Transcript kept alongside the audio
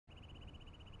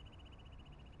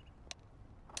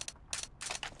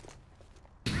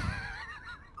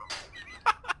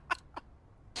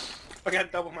I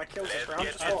get double my kills this round.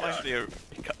 Just thought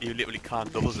You literally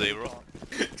can't double zero.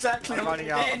 exactly. I'm running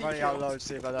out of loads,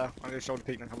 see if I know. I'm gonna shoulder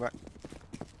peek and come back.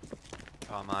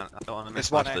 Oh man, I don't want to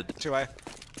miss It's 1A, match 2A.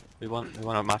 we want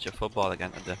a match of football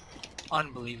again today.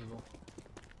 Unbelievable.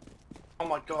 Oh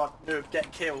my god, noob,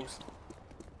 get kills.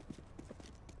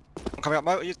 I'm coming up,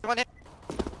 Mo. You run here.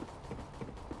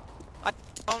 I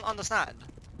don't understand.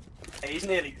 Hey, he's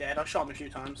nearly dead. I shot him a few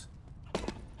times.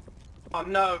 Oh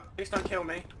no, please don't kill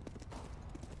me.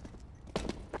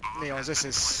 Neons, this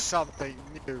is something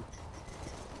new.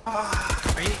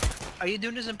 Are you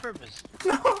doing this on purpose?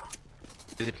 No.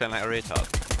 Is he playing like a retard?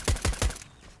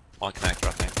 One connector,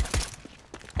 I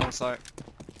think. On site.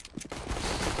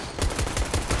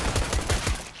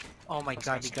 Oh my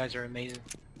god, you guys are amazing.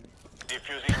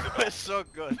 Defusing the bomb. It's so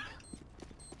good.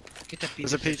 Get that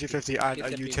There's a PG-50 and Get a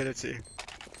that utility.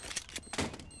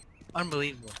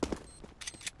 Unbelievable.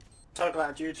 So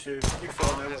glad you two. You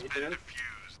four know what you're doing.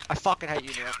 I fucking hate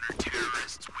you, Neon.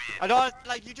 I don't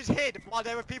like you just hid while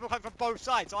there were people coming from both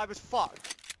sides, so I was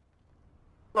fucked.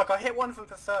 Look, I hit one of them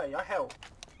for 30. I helped.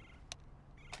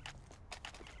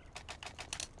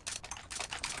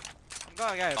 I'm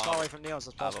going as far away from Neons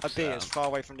as possible. I'd be as far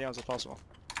away from Neons as possible.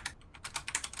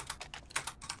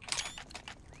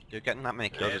 You're getting that many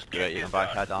kills is great, you can buy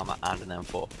head armor and an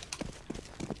M4.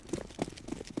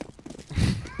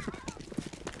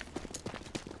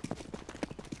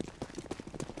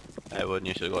 Hey, wouldn't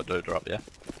you should have got a drop, yeah?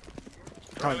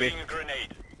 Can't be. Throwing a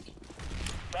grenade.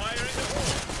 Fire in the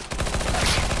hole.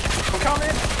 I'm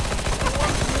coming!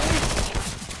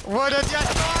 What a yes!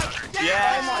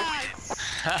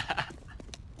 Yes!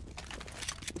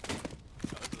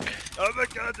 Oh my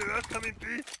god, they're not coming, B!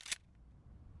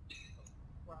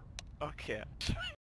 Okay.